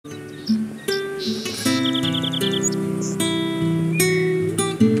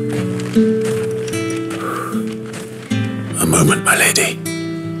moment, my lady.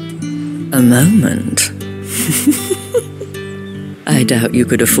 A moment? I doubt you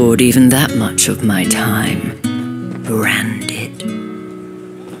could afford even that much of my time. Branded.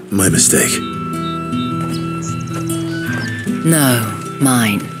 My mistake. No,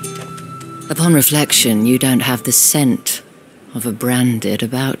 mine. Upon reflection, you don't have the scent of a branded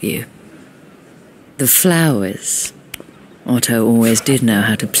about you. The flowers. Otto always did know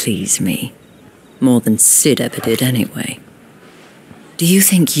how to please me. More than Sid ever did anyway. Do you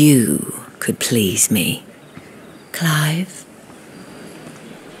think you could please me, Clive?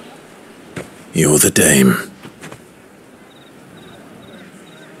 You're the dame.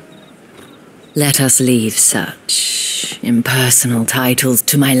 Let us leave such impersonal titles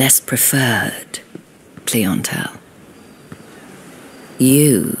to my less preferred clientele.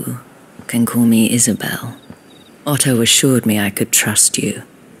 You can call me Isabelle. Otto assured me I could trust you.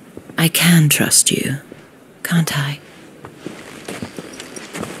 I can trust you, can't I?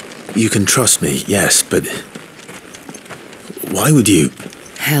 You can trust me, yes, but why would you?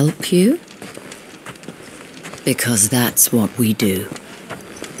 Help you? Because that's what we do.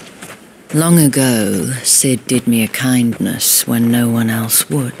 Long ago, Sid did me a kindness when no one else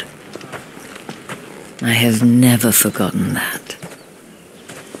would. I have never forgotten that.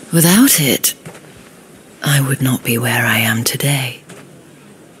 Without it, I would not be where I am today.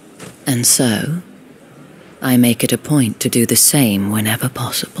 And so, I make it a point to do the same whenever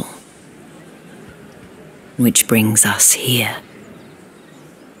possible. Which brings us here.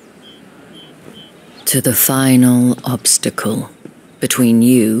 To the final obstacle between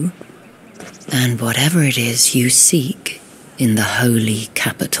you and whatever it is you seek in the holy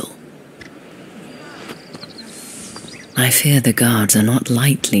capital. I fear the guards are not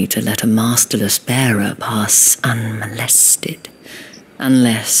likely to let a masterless bearer pass unmolested,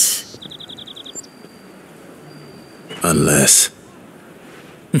 unless... Unless?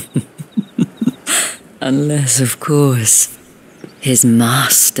 Unless, of course, his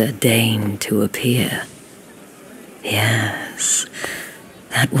master deigned to appear. Yes,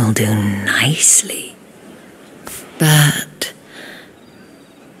 that will do nicely. But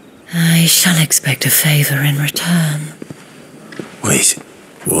I shall expect a favor in return. Wait,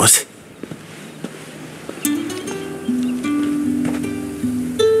 what?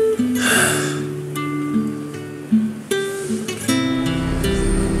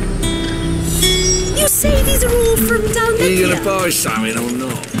 You say these are all from down there? Are you gonna buy something or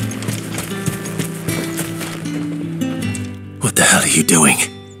not? What the hell are you doing?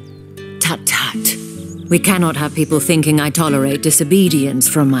 Tut tut. We cannot have people thinking I tolerate disobedience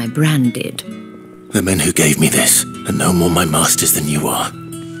from my branded. The men who gave me this are no more my masters than you are.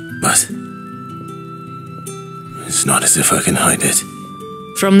 But it's not as if I can hide it.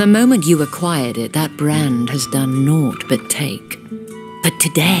 From the moment you acquired it, that brand has done naught but take. But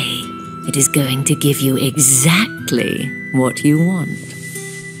today, it is going to give you exactly what you want.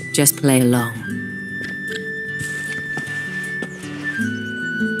 Just play along.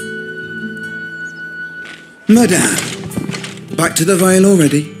 Madame, back to the Vale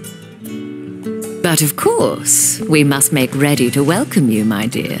already? But of course, we must make ready to welcome you, my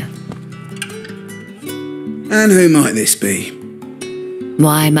dear. And who might this be?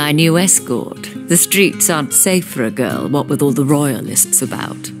 Why, my new escort. The streets aren't safe for a girl, what with all the royalists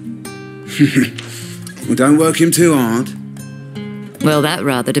about. Well, don't work him too hard. Well, that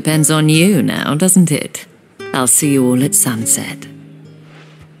rather depends on you now, doesn't it? I'll see you all at sunset.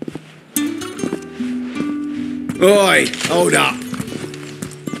 Oi, hold up.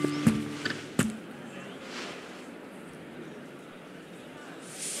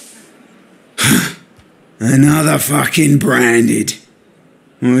 Another fucking branded.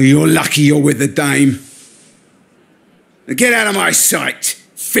 Oh, you're lucky you're with the dame. Now get out of my sight,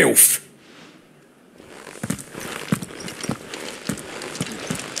 filth.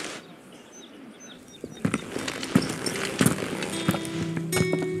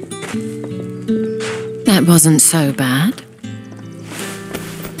 That wasn't so bad.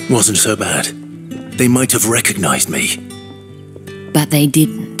 Wasn't so bad. They might have recognized me. But they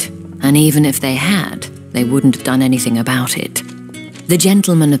didn't. And even if they had, they wouldn't have done anything about it. The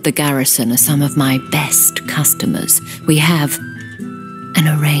gentlemen of the garrison are some of my best customers. We have an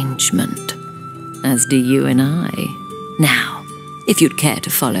arrangement, as do you and I. Now, if you'd care to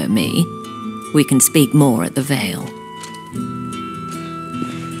follow me, we can speak more at the Vale.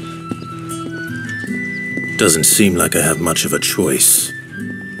 Doesn't seem like I have much of a choice.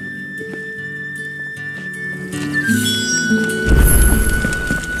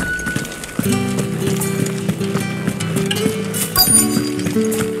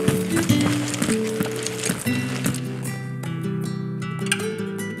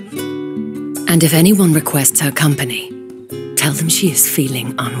 And if anyone requests her company, tell them she is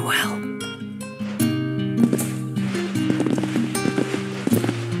feeling unwell.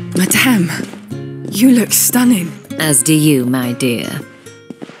 Madame, you look stunning. As do you, my dear.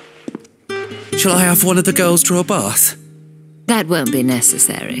 Shall I have one of the girls draw a bath? That won't be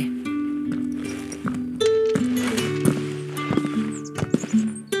necessary.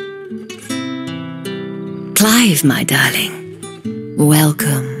 Clive, my darling,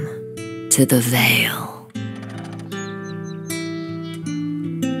 welcome to the Vale.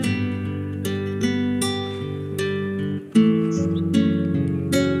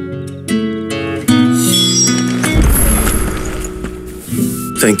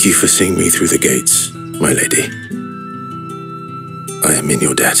 Thank you for seeing me through the gates, my lady. I am in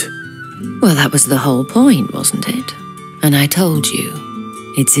your debt. Well, that was the whole point, wasn't it? And I told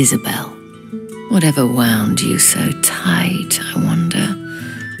you, it's Isabelle. Whatever wound you so tight, I wonder.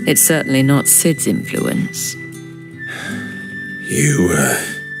 It's certainly not Sid's influence. You,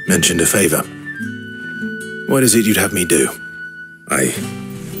 mentioned a favor. What is it you'd have me do? I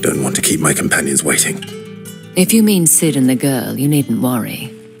don't want to keep my companions waiting. If you mean Sid and the girl, you needn't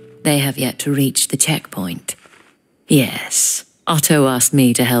worry. They have yet to reach the checkpoint. Yes, Otto asked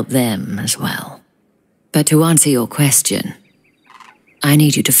me to help them as well. But to answer your question, I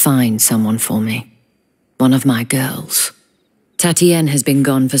need you to find someone for me. One of my girls. Tatienne has been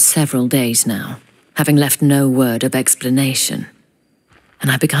gone for several days now, having left no word of explanation.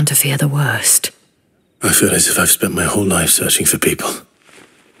 And I've begun to fear the worst. I feel as if I've spent my whole life searching for people.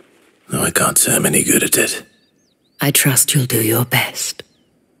 Though I can't say I'm any good at it. I trust you'll do your best.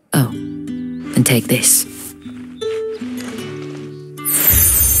 Oh, and take this.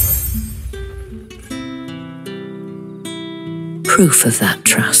 Proof of that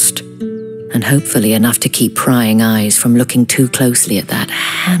trust. And hopefully enough to keep prying eyes from looking too closely at that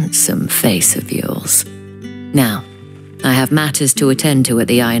handsome face of yours. Now, I have matters to attend to at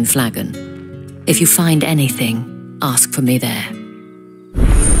the Iron Flagon. If you find anything, ask for me there.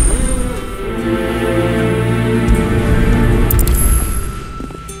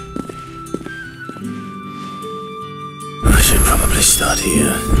 I should probably start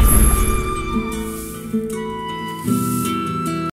here.